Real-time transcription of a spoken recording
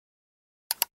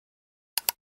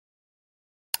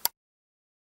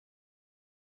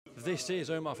This is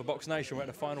Umar for BoxNation. We're at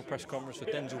the final press conference for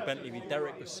Denzel Bentley v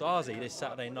Derrick Osaze this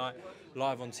Saturday night,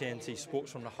 live on TNT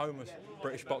Sports from the home of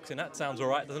British boxing. That sounds all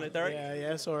right, doesn't it, Derrick? Yeah,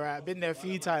 it's all right. I've been there a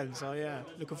few times, so yeah,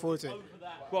 looking forward to it.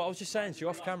 Well, I was just saying to you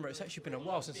off camera, it's actually been a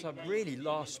while since I really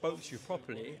last spoke to you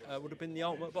properly. Would have been the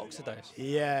Ultimate Boxer days.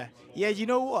 Yeah, you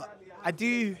know what? I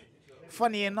do,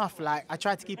 funny enough, like, I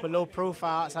try to keep a low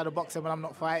profile outside of boxing when I'm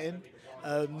not fighting.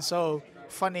 So,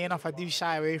 funny enough, I do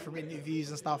shy away from interviews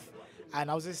and stuff. And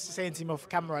I was just saying to him off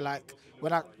camera, like,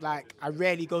 when I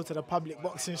rarely go to the public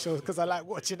boxing shows because I like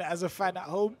watching it as a fan at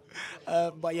home.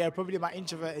 But yeah, probably my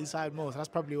introverted side more, so that's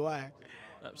probably why.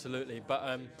 Absolutely.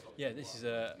 But yeah, this is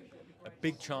a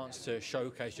big chance to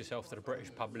showcase yourself to the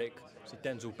British public. See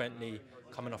Denzel Bentley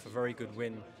coming off a very good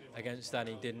win against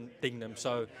Danny Dignam.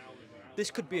 So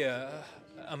this could be a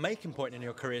making point in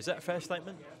your career. Is that a fair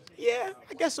statement? Yeah,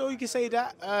 I guess so. You could say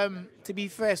that. To be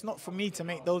fair, it's not for me to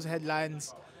make those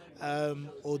headlines.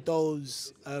 Or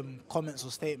those comments or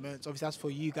statements. Obviously, that's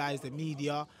for you guys, the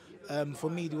media. For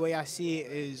me, the way I see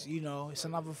it is, you know, it's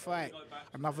another fight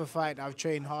I've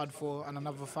trained hard for, and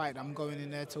another fight I'm going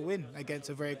in there to win against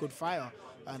a very good fighter.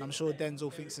 And I'm sure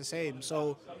Denzel thinks the same.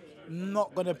 So,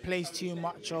 not going to place too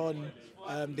much on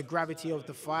the gravity of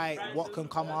the fight, what can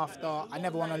come after.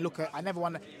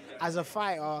 As a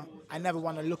fighter, I never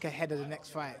want to look ahead of the next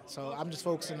fight. So I'm just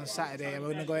focusing on Saturday, and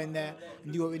we're going to go in there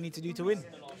and do what we need to do to win.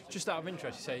 Just out of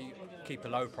interest, you say you keep a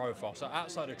low profile. So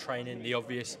outside of training, the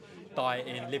obvious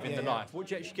dieting, living the life, what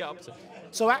do you actually get up to?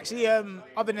 So actually,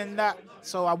 other than that,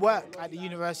 so I work at the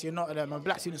University of Nottingham. I'm a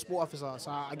black student sport officer, so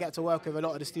I get to work with a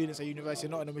lot of the students at University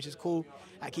of Nottingham, which is cool.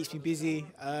 That keeps me busy.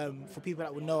 For people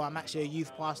that would know, I'm actually a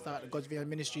youth pastor at the God's Vineyard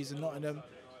Ministries in Nottingham.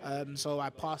 So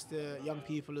I pastor young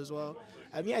people as well.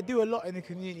 Yeah, I do a lot in the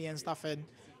community and stuff, and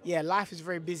yeah, life is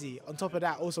very busy. On top of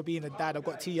that, also being a dad, I've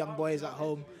got 2 young boys at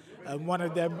home. One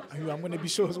of them, who I'm going to be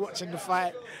sure is watching the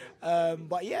fight.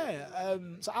 But yeah,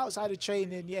 so outside of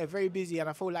training, yeah, very busy, and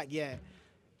I feel like, yeah,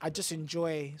 I just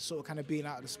enjoy sort of kind of being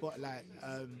out of the spotlight.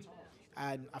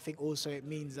 And I think also it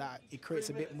means that it creates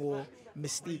a bit more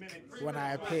mystique when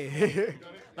I appear.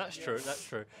 That's true, that's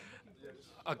true.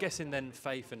 I'm guessing then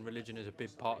faith and religion is a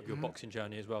big part of your boxing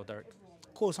journey as well, Derrick.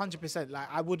 Of course, 100%. Like,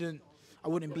 I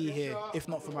wouldn't be here if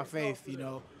not for my faith, you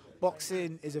know.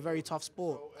 Boxing is a very tough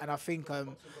sport, and I think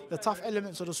the tough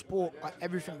elements of the sport are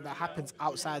everything that happens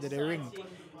outside of the ring.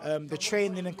 The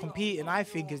training and competing, I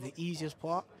think, is the easiest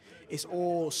part. It's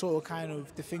all sort of kind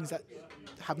of the things that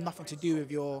have nothing to do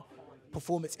with your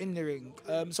performance in the ring.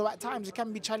 So at times it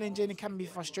can be challenging, it can be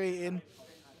frustrating.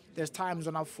 There's times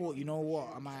when I've thought, you know what,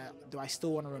 do I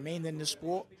still want to remain in the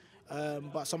sport?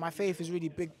 But so my faith is really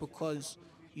big because,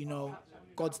 you know,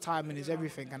 God's timing is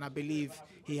everything, and I believe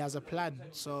He has a plan.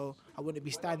 So I wouldn't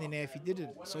be standing there if He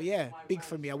didn't. So yeah, big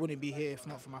for me. I wouldn't be here if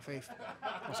not for my faith.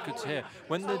 That's good to hear.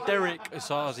 When the Derrick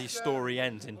Osaze story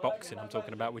ends in boxing, I'm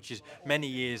talking about, which is many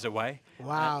years away.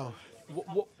 Wow.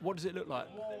 What does it look like?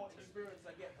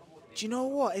 Do you know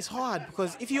what? It's hard,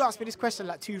 because if you asked me this question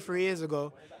like 2-3 years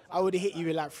ago, I would have hit you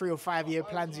with like 3 or 5 year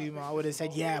plans, Umar. I would have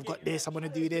said, yeah, I've got this, I'm going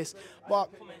to do this. But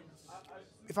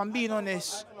if I'm being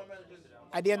honest,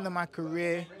 at the end of my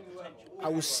career, I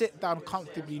will sit down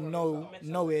comfortably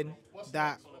knowing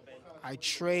that I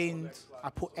trained, I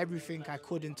put everything I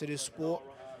could into this sport,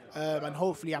 and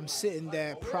hopefully I'm sitting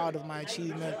there proud of my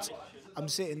achievements. I'm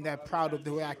sitting there proud of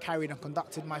the way I carried and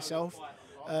conducted myself,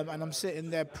 and I'm sitting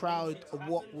there proud of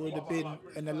what would have been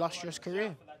an illustrious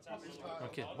career.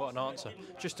 Okay, what an answer.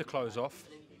 Just to close off,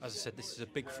 as I said, this is a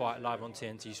big fight live on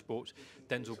TNT Sports.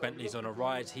 Denzel Bentley's on a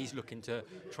rise. He's looking to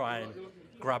try and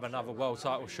grab another world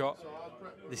title shot.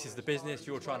 This is the business.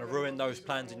 You're trying to ruin those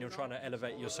plans, and you're trying to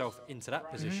elevate yourself into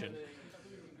that position.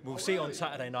 We'll see on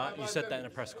Saturday night. You said that in a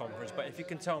press conference, but if you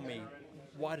can tell me,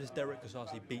 why does Derrick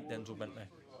Osaze beat Denzel Bentley?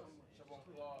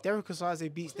 Derrick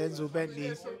Osaze beats Denzel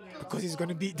Bentley because he's going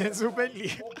to beat Denzel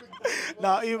Bentley.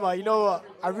 Now, Umar, you know what?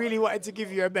 I really wanted to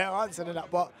give you a better answer than that,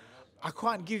 but I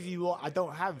can't give you what I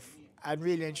don't have. And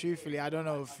really and truthfully, I don't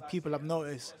know if people have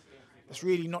noticed. It's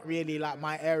really not really like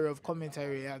my area of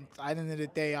commentary. And at the end of the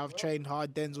day, I've trained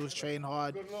hard. Denzel's trained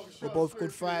hard. We're both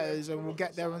good fighters, and we'll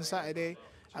get there on Saturday,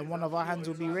 and one of our hands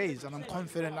will be raised, and I'm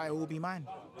confident that it will be mine.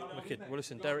 Wicked. Well,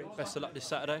 listen, Derrick, best of luck this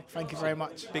Saturday. Thank you very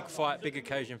much. Big fight, big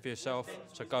occasion for yourself.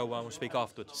 So go well, and we'll speak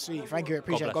afterwards. Sweet. Thank you.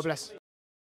 Appreciate it. God bless.